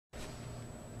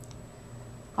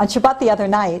On Shabbat the other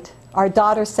night, our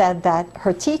daughter said that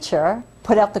her teacher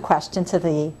put out the question to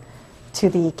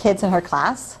the kids in her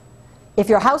class, if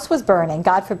your house was burning,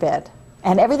 God forbid,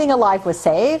 and everything alive was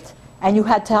saved, and you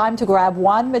had time to grab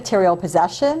one material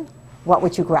possession, what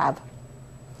would you grab?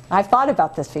 I've thought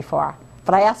about this before,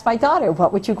 but I asked my daughter,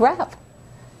 what would you grab?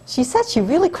 She said she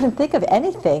really couldn't think of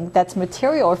anything that's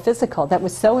material or physical that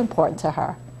was so important to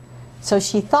her. So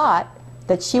she thought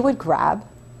that she would grab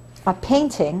a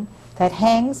painting that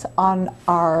hangs on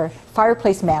our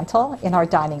fireplace mantle in our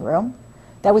dining room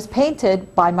that was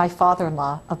painted by my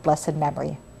father-in-law of blessed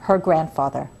memory, her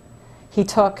grandfather. He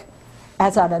took,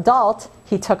 as an adult,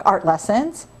 he took art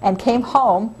lessons and came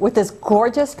home with this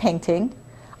gorgeous painting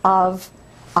of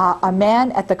a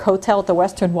man at the Kotel at the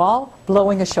Western Wall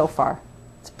blowing a shofar.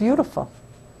 It's beautiful.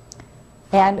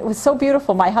 And it was so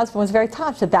beautiful, my husband was very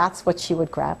touched that that's what she would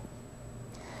grab.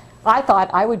 I thought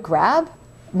I would grab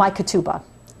my ketubah,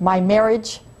 my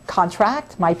marriage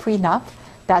contract, my prenup,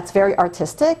 that's very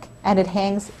artistic, and it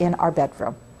hangs in our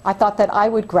bedroom. I thought that I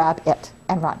would grab it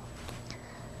and run.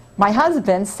 My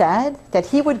husband said that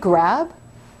he would grab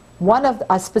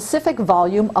a specific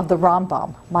volume of the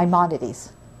Rambam,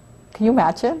 Maimonides. Can you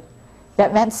imagine?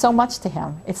 That meant so much to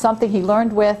him. It's something he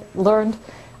learned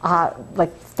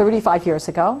like 35 years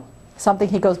ago, something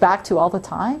he goes back to all the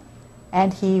time,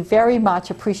 and he very much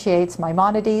appreciates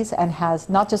Maimonides and has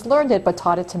not just learned it, but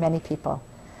taught it to many people.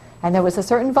 And there was a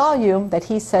certain volume that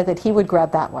he said that he would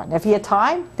grab that one. If he had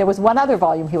time, there was one other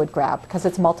volume he would grab, because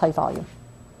it's multi-volume.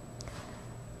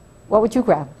 What would you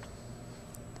grab?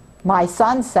 My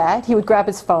son said he would grab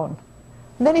his phone.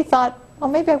 And then he thought, well,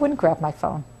 maybe I wouldn't grab my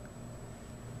phone.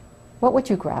 What would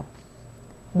you grab?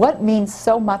 What means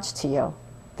so much to you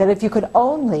that if you could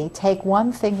only take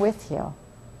one thing with you,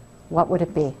 what would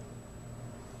it be?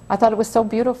 I thought it was so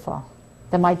beautiful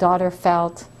that my daughter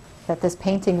felt that this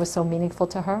painting was so meaningful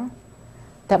to her,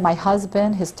 that my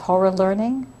husband, his Torah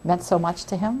learning, meant so much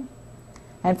to him.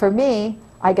 And for me,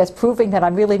 I guess proving that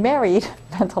I'm really married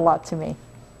meant a lot to me.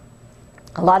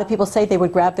 A lot of people say they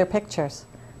would grab their pictures,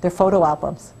 their photo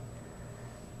albums.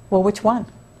 Well, which one?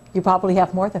 You probably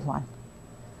have more than one.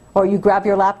 Or you grab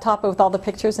your laptop with all the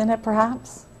pictures in it,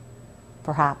 perhaps?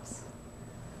 Perhaps.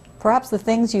 Perhaps the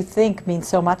things you think mean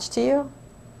so much to you,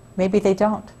 maybe they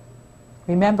don't.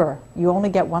 Remember, you only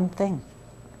get one thing.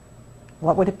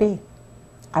 What would it be?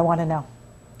 I want to know.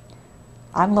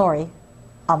 I'm Lori,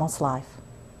 Almost Live.